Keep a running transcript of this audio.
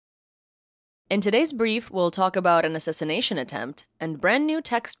In today's brief, we'll talk about an assassination attempt and brand new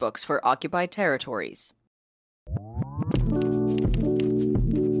textbooks for occupied territories.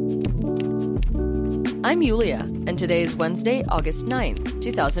 I'm Yulia, and today is Wednesday, August 9th,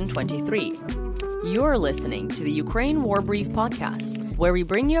 2023. You're listening to the Ukraine War Brief podcast, where we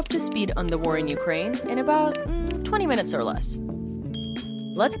bring you up to speed on the war in Ukraine in about 20 minutes or less.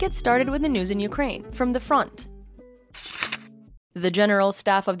 Let's get started with the news in Ukraine from the front. The General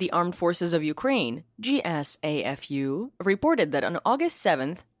Staff of the Armed Forces of Ukraine, GSAFU, reported that on August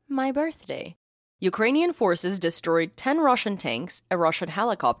 7th, my birthday, Ukrainian forces destroyed 10 Russian tanks, a Russian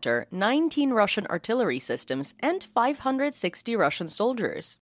helicopter, 19 Russian artillery systems, and 560 Russian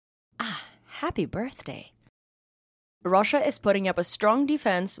soldiers. Happy birthday. Russia is putting up a strong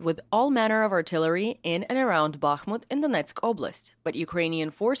defense with all manner of artillery in and around Bakhmut in Donetsk Oblast, but Ukrainian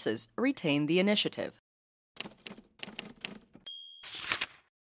forces retain the initiative.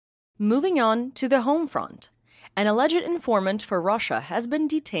 Moving on to the home front. An alleged informant for Russia has been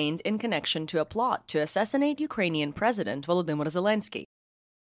detained in connection to a plot to assassinate Ukrainian President Volodymyr Zelensky,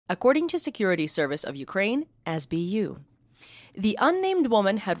 according to Security Service of Ukraine, SBU. The unnamed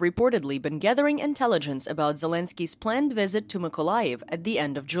woman had reportedly been gathering intelligence about Zelensky's planned visit to Mykolaiv at the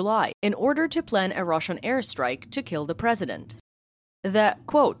end of July in order to plan a Russian airstrike to kill the president. The,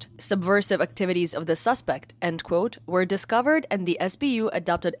 quote, subversive activities of the suspect, end quote, were discovered and the SBU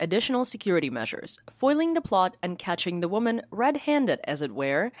adopted additional security measures, foiling the plot and catching the woman red-handed, as it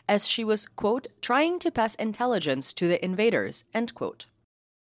were, as she was, quote, trying to pass intelligence to the invaders, end quote.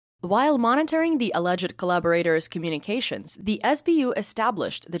 While monitoring the alleged collaborator's communications, the SBU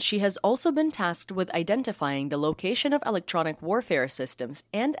established that she has also been tasked with identifying the location of electronic warfare systems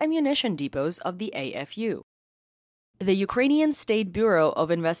and ammunition depots of the AFU. The Ukrainian State Bureau of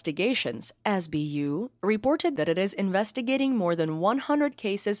Investigations, SBU, reported that it is investigating more than 100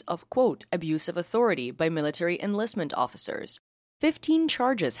 cases of, quote, abuse of authority by military enlistment officers. 15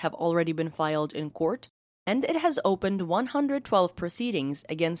 charges have already been filed in court, and it has opened 112 proceedings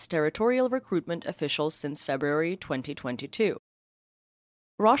against territorial recruitment officials since February 2022.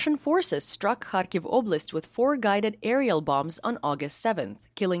 Russian forces struck Kharkiv Oblast with 4 guided aerial bombs on August 7th,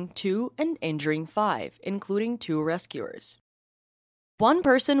 killing 2 and injuring 5, including 2 rescuers. 1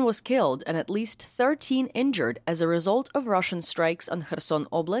 person was killed and at least 13 injured as a result of Russian strikes on Kherson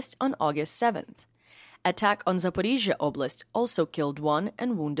Oblast on August 7th. Attack on Zaporizhzhia Oblast also killed 1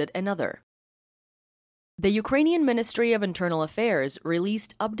 and wounded another. The Ukrainian Ministry of Internal Affairs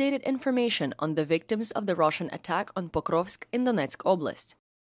released updated information on the victims of the Russian attack on Pokrovsk in Donetsk Oblast.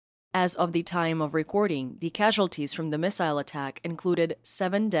 As of the time of recording, the casualties from the missile attack included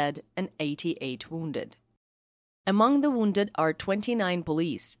 7 dead and 88 wounded. Among the wounded are 29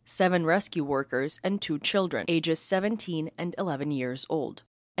 police, 7 rescue workers, and 2 children, ages 17 and 11 years old.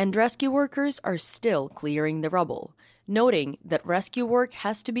 And rescue workers are still clearing the rubble, noting that rescue work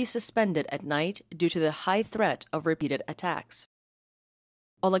has to be suspended at night due to the high threat of repeated attacks.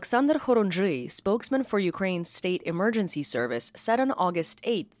 Oleksandr Khorunzhy, spokesman for Ukraine's State Emergency Service, said on August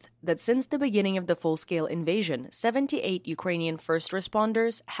 8th that since the beginning of the full-scale invasion, 78 Ukrainian first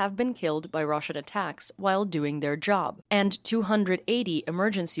responders have been killed by Russian attacks while doing their job, and 280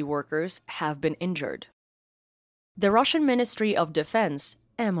 emergency workers have been injured. The Russian Ministry of Defense,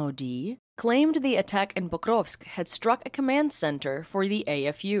 MOD, claimed the attack in Pokrovsk had struck a command center for the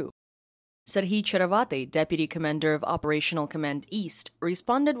AFU. Serhiy Cherevatый, Deputy Commander of Operational Command East,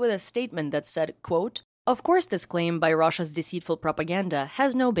 responded with a statement that said, quote, of course this claim by Russia's deceitful propaganda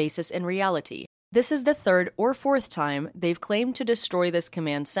has no basis in reality. This is the 3rd or 4th time they've claimed to destroy this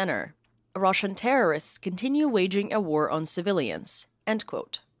command center. Russian terrorists continue waging a war on civilians, end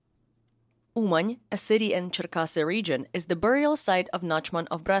quote. Umань, a city in Cherkasy region, is the burial site of Nachman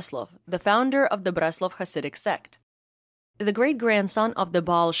of Breslov, the founder of the Breslov Hasidic sect. The great-grandson of the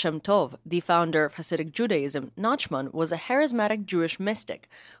Baal Shem Tov, the founder of Hasidic Judaism, Nachman was a charismatic Jewish mystic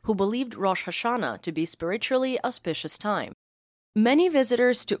who believed Rosh Hashanah to be spiritually auspicious time. Many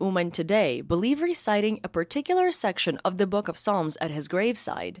visitors to Umань today believe reciting a particular section of the Book of Psalms at his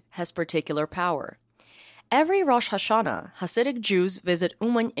graveside has particular power. Every Rosh Hashanah, Hasidic Jews visit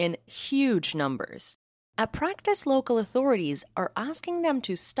Umань in huge numbers. A practice local authorities are asking them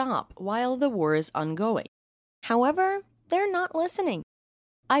to stop while the war is ongoing. However, they're not listening.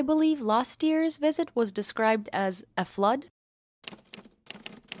 I believe last year's visit was described as a flood.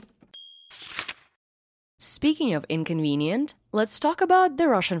 Speaking of inconvenient, let's talk about the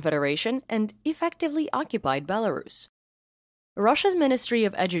Russian Federation and effectively occupied Belarus. Russia's Ministry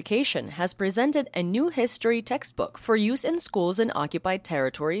of Education has presented a new history textbook for use in schools in occupied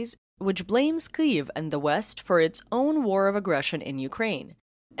territories, which blames Kyiv and the West for its own war of aggression in Ukraine.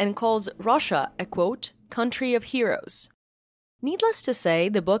 and calls Russia a, quote, country of heroes. Needless to say,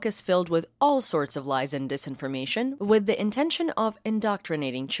 the book is filled with all sorts of lies and disinformation with the intention of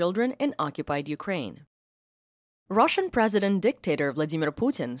indoctrinating children in occupied Ukraine. Russian President-dictator Vladimir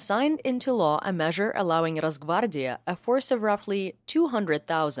Putin signed into law a measure allowing Rosgvardia, a force of roughly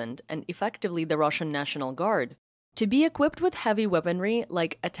 200,000 and effectively the Russian National Guard, to be equipped with heavy weaponry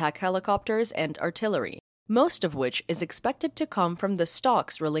like attack helicopters and artillery, most of which is expected to come from the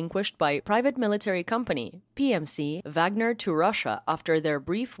stocks relinquished by private military company PMC Wagner to Russia after their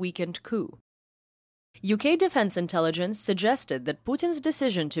brief weekend coup. UK Defense Intelligence suggested that Putin's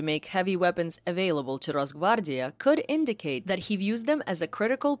decision to make heavy weapons available to Rosgvardia could indicate that he views them as a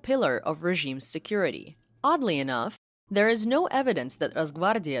critical pillar of regime's security. Oddly enough, there is no evidence that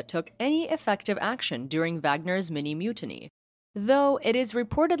Rosgvardia took any effective action during Wagner's mini-mutiny, though it is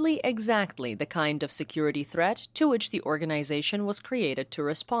reportedly exactly the kind of security threat to which the organization was created to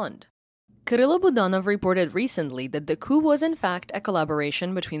respond. Kirill Budanov reported recently that the coup was in fact a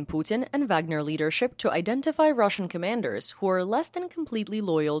collaboration between Putin and Wagner leadership to identify Russian commanders who are less than completely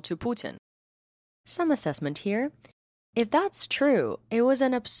loyal to Putin. Some assessment here. If that's true, it was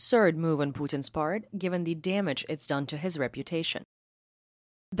an absurd move on Putin's part, given the damage it's done to his reputation.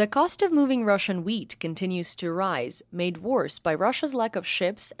 The cost of moving Russian wheat continues to rise, made worse by Russia's lack of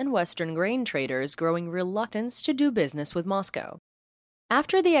ships and Western grain traders' growing reluctance to do business with Moscow.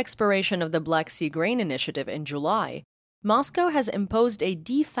 After the expiration of the Black Sea Grain Initiative in July, Moscow has imposed a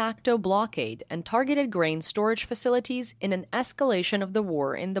de facto blockade and targeted grain storage facilities in an escalation of the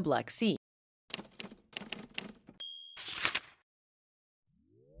war in the Black Sea.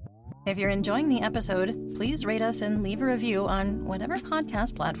 If you're enjoying the episode, please rate us and leave a review on whatever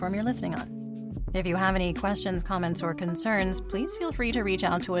podcast platform you're listening on. If you have any questions, comments, or concerns, please feel free to reach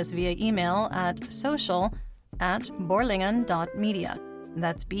out to us via email at social@borlingon.media.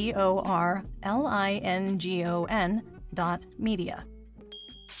 That's BORLINGON.media.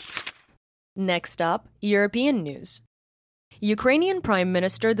 Next up, European news. Ukrainian Prime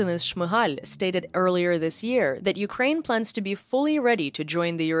Minister Denis Shmyhal stated earlier this year that Ukraine plans to be fully ready to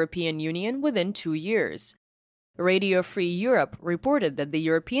join the European Union within 2 years. Radio Free Europe reported that the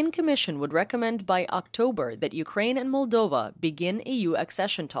European Commission would recommend by October that Ukraine and Moldova begin EU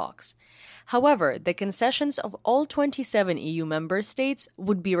accession talks. However, the concessions of all 27 EU member states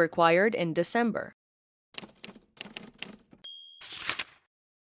would be required in December.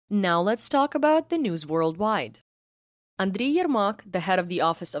 Now let's talk about the news worldwide. Andriy Yermak, the head of the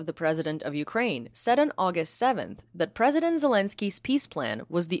Office of the President of Ukraine, said on August 7th that President Zelensky's peace plan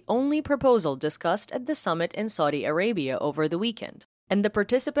was the only proposal discussed at the summit in Saudi Arabia over the weekend, and the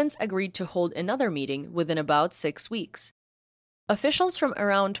participants agreed to hold another meeting within about 6 weeks. Officials from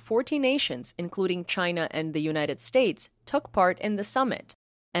around 40 nations, including China and the United States, took part in the summit,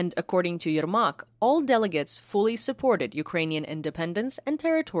 and according to Yermak, all delegates fully supported Ukrainian independence and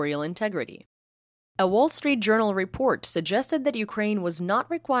territorial integrity. A Wall Street Journal report suggested that Ukraine was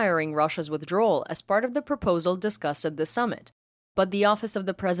not requiring Russia's withdrawal as part of the proposal discussed at the summit, but the Office of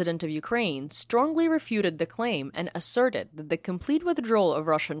the President of Ukraine strongly refuted the claim and asserted that the complete withdrawal of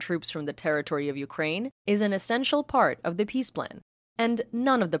Russian troops from the territory of Ukraine is an essential part of the peace plan, and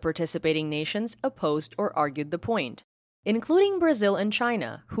none of the participating nations opposed or argued the point, including Brazil and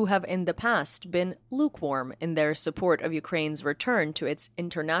China, who have in the past been lukewarm in their support of Ukraine's return to its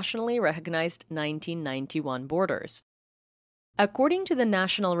internationally recognized 1991 borders. According to the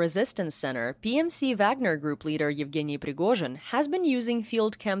National Resistance Center, PMC Wagner Group leader Yevgeny Prigozhin has been using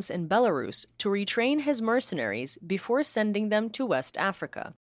field camps in Belarus to retrain his mercenaries before sending them to West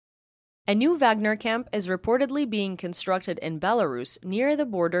Africa. A new Wagner camp is reportedly being constructed in Belarus near the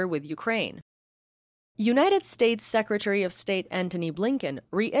border with Ukraine. United States Secretary of State Antony Blinken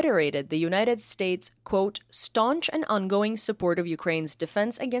reiterated the United States' quote, staunch and ongoing support of Ukraine's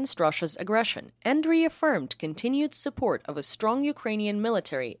defense against Russia's aggression, and reaffirmed continued support of a strong Ukrainian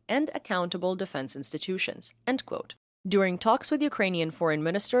military and accountable defense institutions, end quote, during talks with Ukrainian Foreign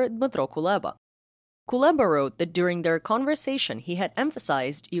Minister Dmytro Kuleba. Kuleba wrote that during their conversation he had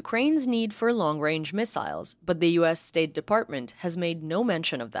emphasized Ukraine's need for long-range missiles, but the U.S. State Department has made no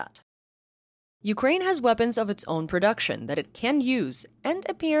mention of that. Ukraine has weapons of its own production that it can use, and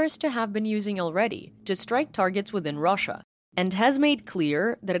appears to have been using already, to strike targets within Russia, and has made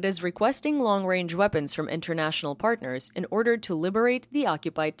clear that it is requesting long-range weapons from international partners in order to liberate the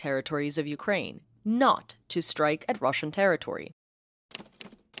occupied territories of Ukraine, not to strike at Russian territory.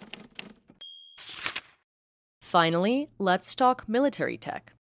 Finally, let's talk military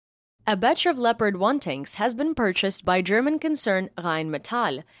tech. A batch of Leopard 1 tanks has been purchased by German concern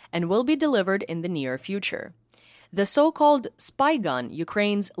Rheinmetall and will be delivered in the near future. The so-called spy gun,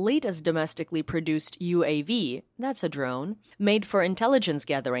 Ukraine's latest domestically produced UAV, that's a drone, made for intelligence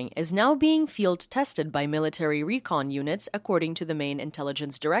gathering, is now being field tested by military recon units according to the main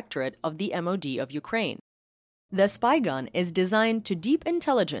intelligence directorate of the MOD of Ukraine. The spy gun is designed to deep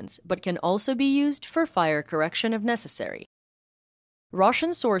intelligence but can also be used for fire correction if necessary.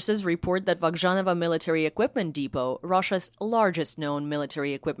 Russian sources report that Vakzhanova Military Equipment Depot, Russia's largest known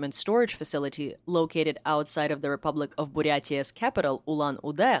military equipment storage facility located outside of the Republic of Buryatia's capital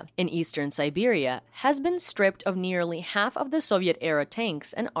Ulan-Ude in eastern Siberia, has been stripped of nearly half of the Soviet-era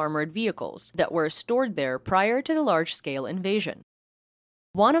tanks and armored vehicles that were stored there prior to the large-scale invasion.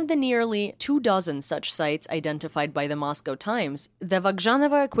 One of the nearly 24 such sites identified by the Moscow Times, the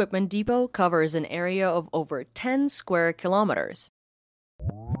Vakzhanova Equipment Depot covers an area of over 10 square kilometers.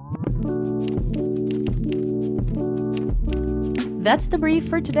 That's the brief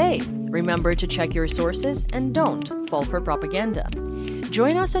for today. Remember to check your sources and don't fall for propaganda.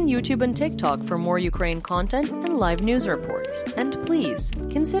 Join us on YouTube and TikTok for more Ukraine content and live news reports. And please,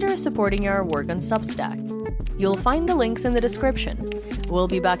 consider supporting our work on Substack. You'll find the links in the description. We'll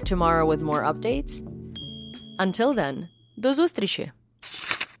be back tomorrow with more updates. Until then, до зустрічі!